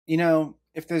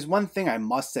If there's one thing I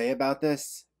must say about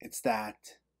this, it's that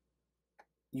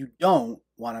you don't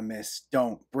want to miss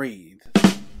Don't Breathe.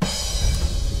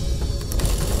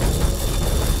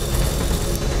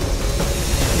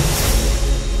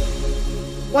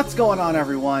 What's going on,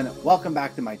 everyone? Welcome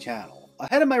back to my channel.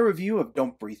 Ahead of my review of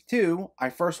Don't Breathe 2, I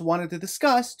first wanted to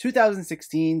discuss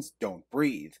 2016's Don't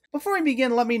Breathe. Before I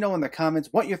begin, let me know in the comments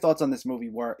what your thoughts on this movie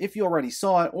were, if you already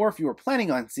saw it or if you were planning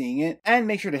on seeing it, and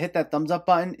make sure to hit that thumbs up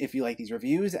button if you like these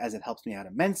reviews, as it helps me out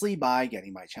immensely by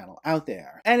getting my channel out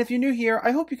there. And if you're new here,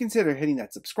 I hope you consider hitting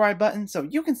that subscribe button so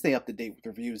you can stay up to date with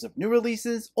reviews of new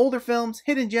releases, older films,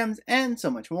 hidden gems, and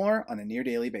so much more on a near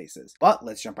daily basis. But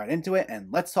let's jump right into it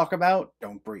and let's talk about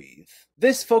Don't Breathe.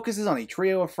 This focuses on a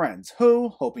trio of friends who,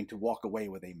 hoping to walk away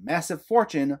with a massive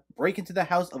fortune, break into the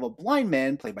house of a blind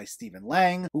man played by Stephen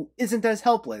Lang, who isn't as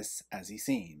helpless as he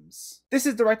seems. This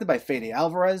is directed by Fede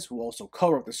Alvarez, who also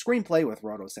co-wrote the screenplay with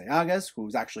Rodo Sayagas,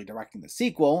 who's actually directing the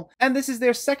sequel, and this is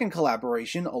their second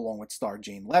collaboration along with star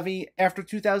Jane Levy after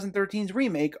 2013's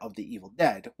remake of The Evil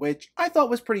Dead, which I thought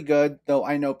was pretty good, though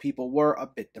I know people were a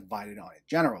bit divided on it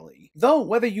generally. Though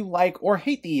whether you like or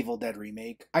hate The Evil Dead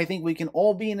remake, I think we can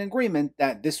all be in agreement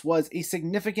that this was a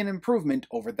significant improvement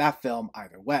over that film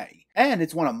either way. And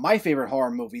it's one of my favorite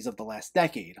horror movies of the last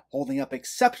decade, holding up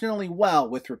exceptionally well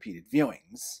with repeated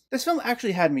viewings. This film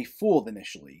actually had me fooled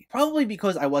initially, probably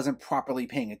because I wasn't properly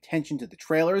paying attention to the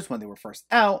trailers when they were first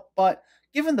out, but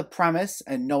given the premise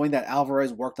and knowing that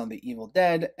Alvarez worked on The Evil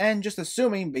Dead, and just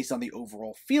assuming based on the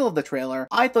overall feel of the trailer,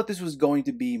 I thought this was going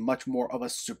to be much more of a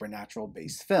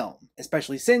supernatural-based film,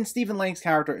 especially since Stephen Lang's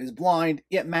character is blind,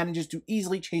 yet manages to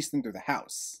easily chase them through the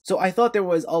house. So I thought there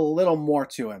was a little more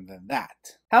to him than that.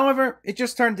 However, it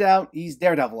just turns out he's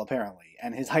Daredevil apparently,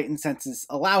 and his heightened senses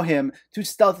allow him to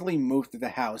stealthily move through the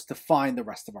house to find the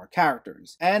rest of our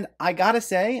characters. And I gotta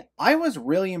say, I was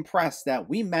really impressed that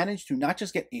we managed to not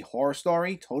just get a horror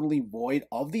story totally void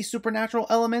of these supernatural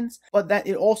elements, but that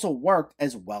it also worked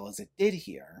as well as it did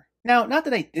here. Now, not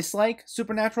that I dislike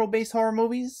supernatural-based horror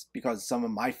movies, because some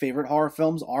of my favorite horror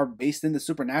films are based in the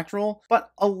supernatural, but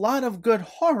a lot of good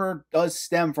horror does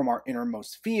stem from our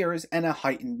innermost fears and a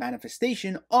heightened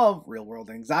manifestation of real-world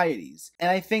anxieties.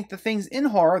 And I think the things in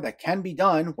horror that can be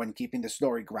done when keeping the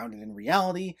story grounded in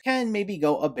reality can maybe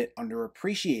go a bit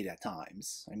underappreciated at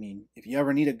times. I mean, if you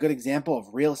ever need a good example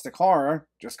of realistic horror,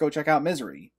 just go check out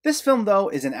Misery. This film, though,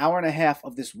 is an hour and a half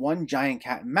of this one giant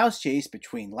cat and mouse chase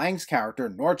between Lang's character,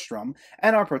 Nordstrom,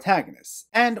 and our protagonists.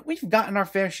 And we've gotten our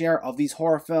fair share of these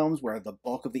horror films where the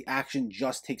bulk of the action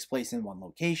just takes place in one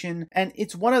location, and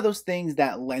it's one of those things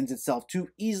that lends itself to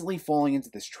easily falling into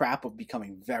this trap of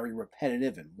becoming very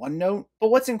repetitive and one note. But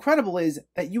what's incredible is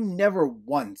that you never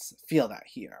once feel that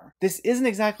here. This isn't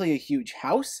exactly a huge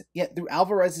house, yet through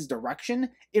Alvarez's direction,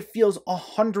 it feels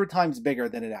 100 times bigger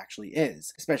than it actually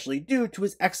is, especially due to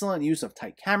his excellent use of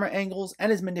tight camera angles and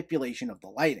his manipulation of the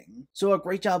lighting. So a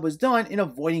great job was done in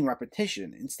avoiding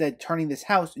repetition, instead turning this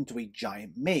house into a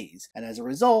giant maze, and as a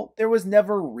result, there was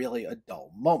never really a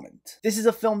dull moment. This is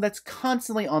a film that's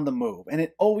constantly on the move, and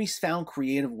it always found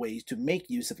creative ways to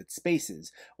make use of its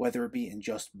spaces, whether it be in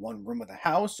just one room of the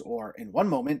house, or in one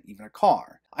moment, even a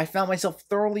car. I found myself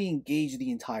thoroughly engaged the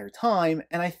entire time,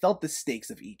 and I felt the stakes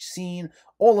of each scene,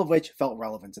 all of which felt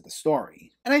relevant to the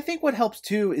story. And I think what helps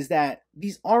too is that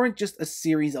these aren't just a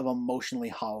series of emotionally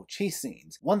hollow chase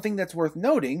scenes. One thing that's worth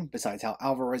noting, besides how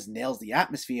Alvarez nails the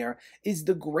atmosphere, is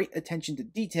the great attention to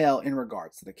detail in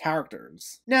regards to the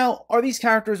characters. Now, are these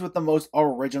characters with the most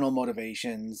original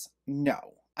motivations?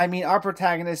 No. I mean, our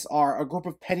protagonists are a group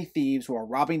of petty thieves who are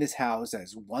robbing this house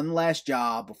as one last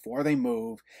job before they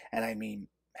move, and I mean,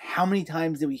 how many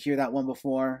times did we hear that one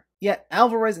before? Yet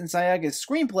Alvarez and Sayaga's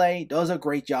screenplay does a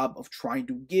great job of trying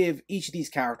to give each of these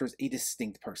characters a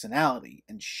distinct personality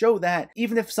and show that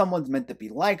even if someone's meant to be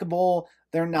likable,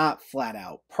 they're not flat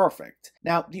out perfect.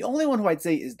 Now, the only one who I'd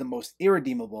say is the most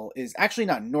irredeemable is actually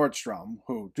not Nordstrom,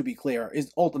 who, to be clear,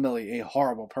 is ultimately a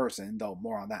horrible person, though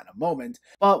more on that in a moment,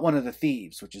 but one of the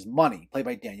thieves, which is Money, played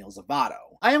by Daniel Zavato.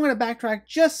 I am going to backtrack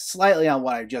just slightly on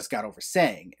what I just got over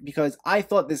saying, because I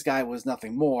thought this guy was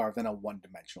nothing more than a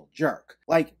one-dimensional jerk.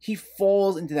 Like, he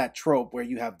falls into that trope where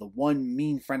you have the one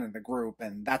mean friend in the group,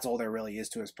 and that's all there really is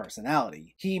to his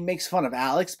personality. He makes fun of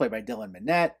Alex, played by Dylan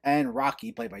Minnette, and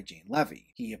Rocky, played by Jane Levy.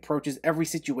 He approaches every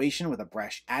situation with a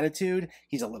brash attitude,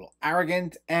 he's a little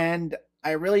arrogant, and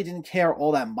I really didn't care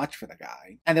all that much for the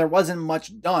guy. And there wasn't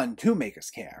much done to make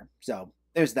us care. So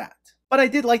there's that. But I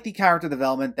did like the character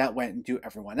development that went into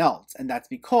everyone else, and that's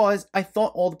because I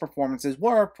thought all the performances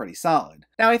were pretty solid.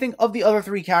 Now, I think of the other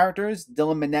three characters,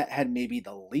 Dylan Minnette had maybe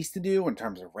the least to do in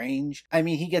terms of range. I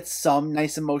mean, he gets some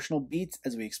nice emotional beats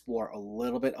as we explore a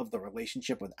little bit of the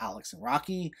relationship with Alex and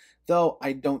Rocky, though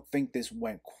I don't think this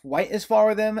went quite as far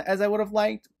with him as I would have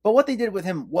liked. But what they did with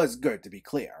him was good, to be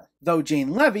clear. Though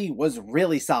Jane Levy was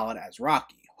really solid as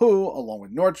Rocky, who, along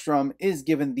with Nordstrom, is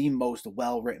given the most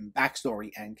well-written backstory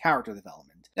and character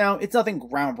development. Now, it's nothing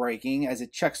groundbreaking, as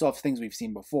it checks off things we've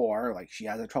seen before, like she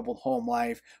has a troubled home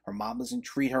life, her mom doesn't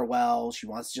treat her well, she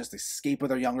wants to just escape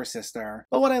with her younger sister.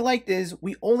 But what I liked is,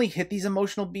 we only hit these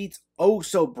emotional beats oh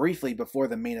so briefly before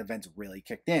the main events really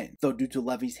kicked in. Though due to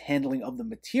Levy's handling of the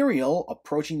material,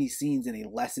 approaching these scenes in a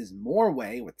less is more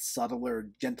way with subtler,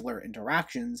 gentler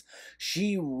interactions,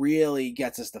 she really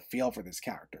gets us to feel for this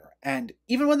character. And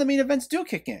even when the main events do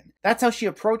kick in, that's how she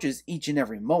approaches each and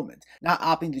every moment, not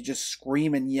opting to just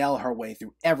scream and yell her way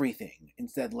through everything,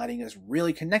 instead letting us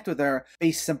really connect with her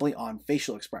based simply on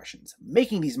facial expressions,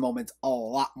 making these moments a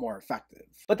lot more effective.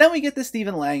 But then we get to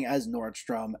Stephen Lang as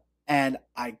Nordstrom, and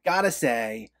I gotta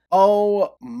say,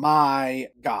 oh my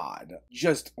god,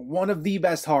 just one of the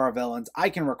best horror villains I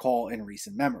can recall in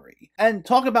recent memory. And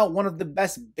talk about one of the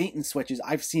best bait and switches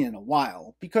I've seen in a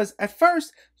while, because at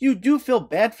first, you do feel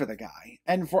bad for the guy,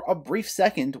 and for a brief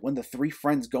second when the three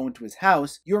friends go into his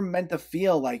house, you're meant to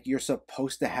feel like you're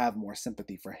supposed to have more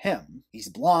sympathy for him. He's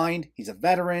blind, he's a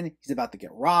veteran, he's about to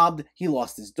get robbed, he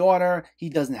lost his daughter, he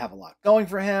doesn't have a lot going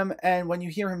for him, and when you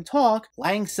hear him talk,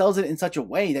 Lang sells it in such a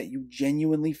way that you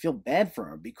genuinely feel bad for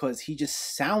him because he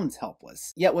just sounds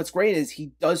helpless. Yet what's great is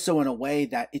he does so in a way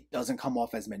that it doesn't come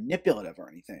off as manipulative or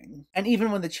anything. And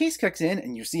even when the chase kicks in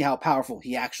and you see how powerful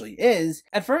he actually is,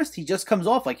 at first he just comes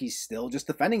off like he's still just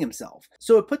defending himself.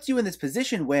 So it puts you in this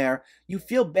position where you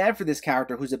feel bad for this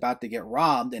character who's about to get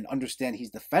robbed and understand he's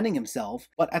defending himself,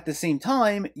 but at the same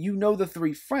time, you know the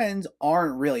three friends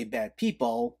aren't really bad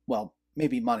people. Well,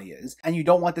 maybe money is, and you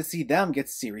don't want to see them get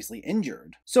seriously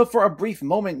injured. So for a brief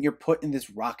moment, you're put in this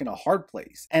rock and a hard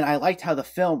place, and I liked how the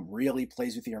film really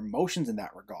plays with your emotions in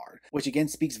that regard, which again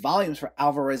speaks volumes for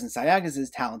Alvarez and Sayagas'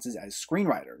 talents as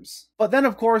screenwriters. But then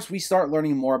of course we start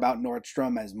learning more about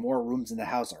Nordstrom as more rooms in the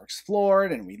house are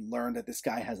explored, and we learn that this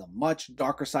guy has a much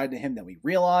darker side to him than we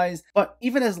realize. But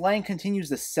even as Lang continues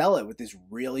to sell it with this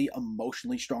really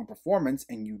emotionally strong performance,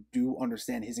 and you do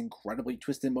understand his incredibly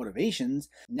twisted motivations,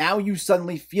 now you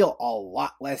suddenly feel a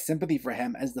lot less sympathy for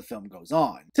him as the film goes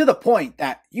on, to the point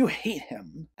that you hate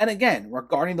him. And again,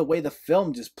 regarding the way the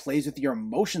film just plays with your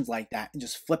emotions like that and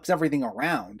just flips everything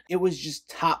around, it was just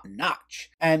top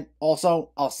notch. And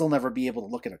also, I'll still never be able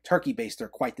to look at a turkey baster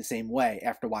quite the same way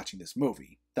after watching this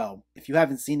movie. Though, if you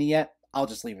haven't seen it yet, I'll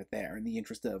just leave it there in the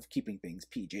interest of keeping things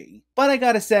PG. But I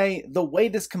gotta say, the way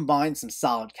this combines some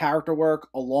solid character work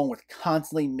along with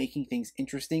constantly making things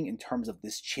interesting in terms of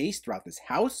this chase throughout this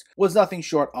house was nothing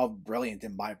short of brilliant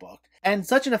in my book. And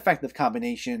such an effective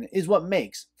combination is what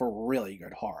makes for really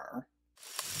good horror.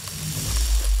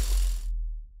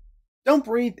 Don't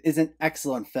Breathe is an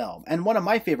excellent film, and one of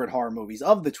my favorite horror movies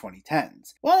of the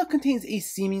 2010s. While it contains a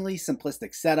seemingly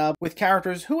simplistic setup, with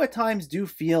characters who at times do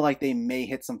feel like they may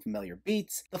hit some familiar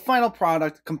beats, the final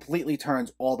product completely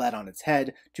turns all that on its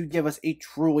head to give us a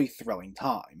truly thrilling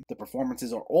time. The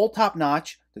performances are all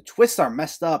top-notch, the twists are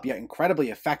messed up yet incredibly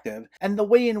effective, and the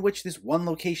way in which this one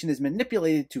location is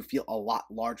manipulated to feel a lot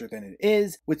larger than it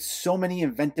is, with so many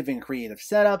inventive and creative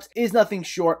setups, is nothing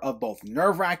short of both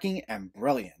nerve-wracking and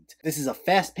brilliant. This is a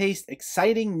fast-paced,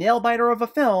 exciting nail-biter of a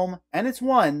film, and it's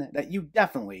one that you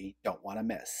definitely don't want to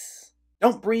miss.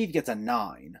 Don't Breathe gets a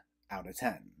 9 out of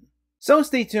 10. So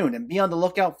stay tuned and be on the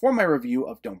lookout for my review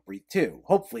of Don't Breathe 2,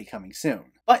 hopefully coming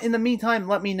soon. But in the meantime,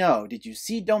 let me know, did you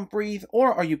see Don't Breathe,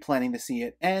 or are you planning to see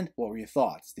it, and what were your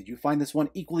thoughts? Did you find this one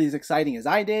equally as exciting as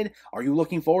I did? Are you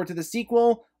looking forward to the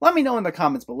sequel? Let me know in the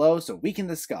comments below so we can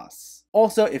discuss.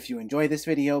 Also, if you enjoy this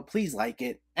video, please like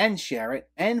it and share it,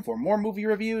 and for more movie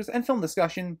reviews and film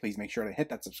discussion, please make sure to hit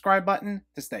that subscribe button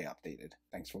to stay updated.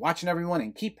 Thanks for watching everyone,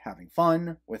 and keep having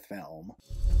fun with film.